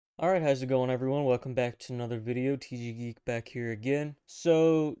Alright, how's it going everyone? Welcome back to another video. TG Geek back here again.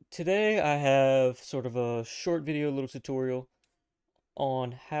 So today I have sort of a short video, little tutorial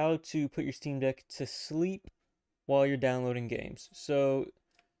on how to put your Steam Deck to sleep while you're downloading games. So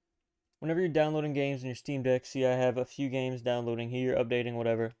whenever you're downloading games in your Steam Deck, see I have a few games downloading here, updating,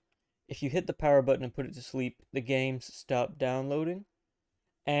 whatever. If you hit the power button and put it to sleep, the games stop downloading.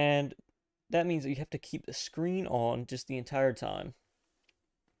 And that means that you have to keep the screen on just the entire time.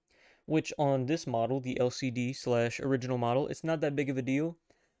 Which on this model, the LCD slash original model, it's not that big of a deal.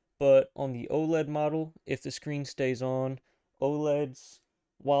 But on the OLED model, if the screen stays on, OLEDs,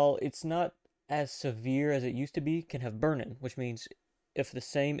 while it's not as severe as it used to be, can have burn-in, which means if the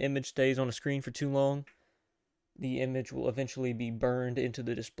same image stays on a screen for too long, the image will eventually be burned into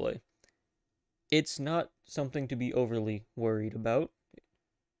the display. It's not something to be overly worried about.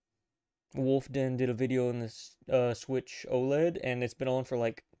 Wolfden did a video on this Switch OLED, and it's been on for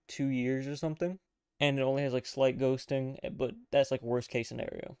like 2 years or something, and it only has like slight ghosting, but that's like worst case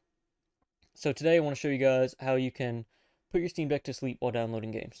scenario. So today I want to show you guys how you can put your Steam Deck to sleep while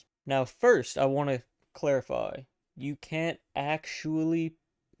downloading games. Now first I want to clarify, you can't actually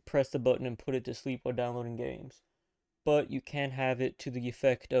press the button and put it to sleep while downloading games, but you can have it to the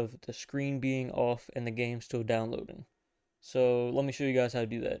effect of the screen being off and the game still downloading. So let me show you guys how to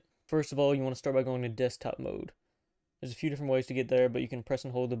do that. First of all, you want to start by going to desktop mode. There's a few different ways to get there, but you can press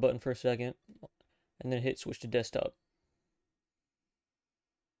and hold the button for a second and then hit switch to desktop.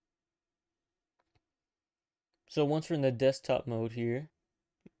 So once we're in the desktop mode here,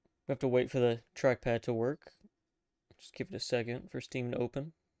 we have to wait for the trackpad to work. Just give it a second for Steam to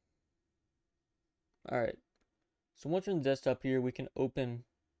open. Alright, so once we're in the desktop here, we can open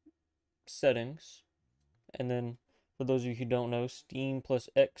settings, and then for those of you who don't know, Steam plus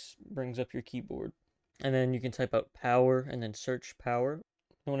X brings up your keyboard. And then you can type out power and then search power.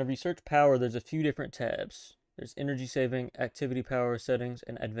 And whenever you search power, there's a few different tabs. There's energy saving, activity power settings,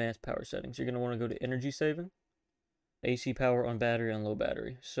 and advanced power settings. You're going to want to go to energy saving, AC power on battery, and low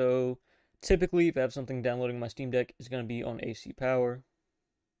battery. So typically, if I have something downloading my Steam Deck, it's going to be on AC power.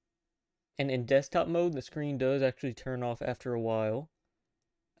 And in desktop mode, the screen does actually turn off after a while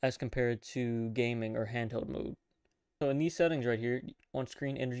as compared to gaming or handheld mode. So in these settings right here, on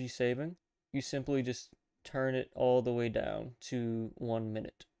screen energy saving, you simply just turn it all the way down to 1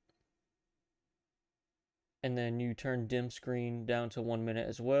 minute. And then you turn dim screen down to 1 minute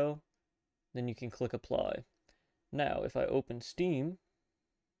as well. Then you can click apply. Now, if I open Steam,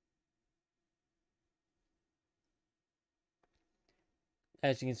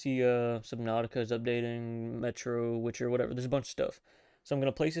 as you can see, Subnautica is updating, Metro, Witcher, whatever. There's a bunch of stuff. So I'm going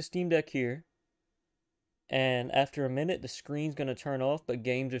to place a Steam Deck here. And after a minute, the screen's going to turn off, but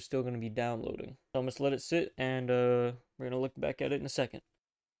games are still going to be downloading. So I'm just let it sit, and we're going to look back at it in a second.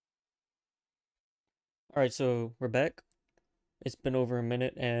 Alright, so we're back. It's been over a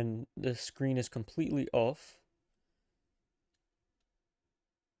minute, and the screen is completely off.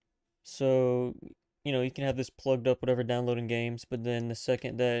 So, you can have this plugged up, whatever, downloading games, but then the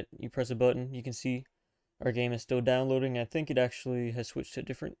second that you press a button, you can see our game is still downloading. I think it actually has switched to a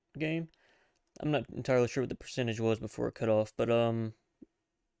different game. I'm not entirely sure what the percentage was before it cut off, but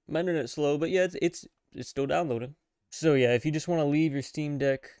my internet's slow, but yeah, it's still downloading. So yeah, if you just want to leave your Steam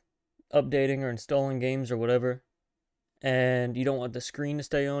Deck updating or installing games or whatever, and you don't want the screen to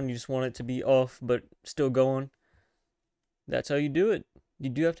stay on, you just want it to be off but still going, that's how you do it. You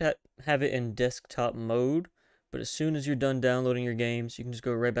do have to have it in desktop mode, but as soon as you're done downloading your games, you can just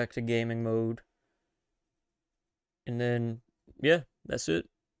go right back to gaming mode. And then, yeah, that's it.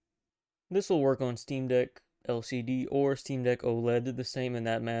 This will work on Steam Deck LCD or Steam Deck OLED, they're the same in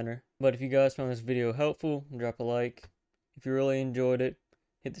that manner. But if you guys found this video helpful, drop a like. If you really enjoyed it,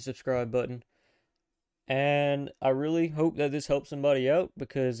 hit the subscribe button. And I really hope that this helps somebody out,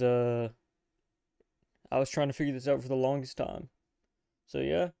 because I was trying to figure this out for the longest time. So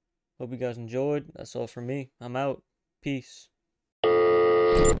yeah, hope you guys enjoyed. That's all from me. I'm out. Peace.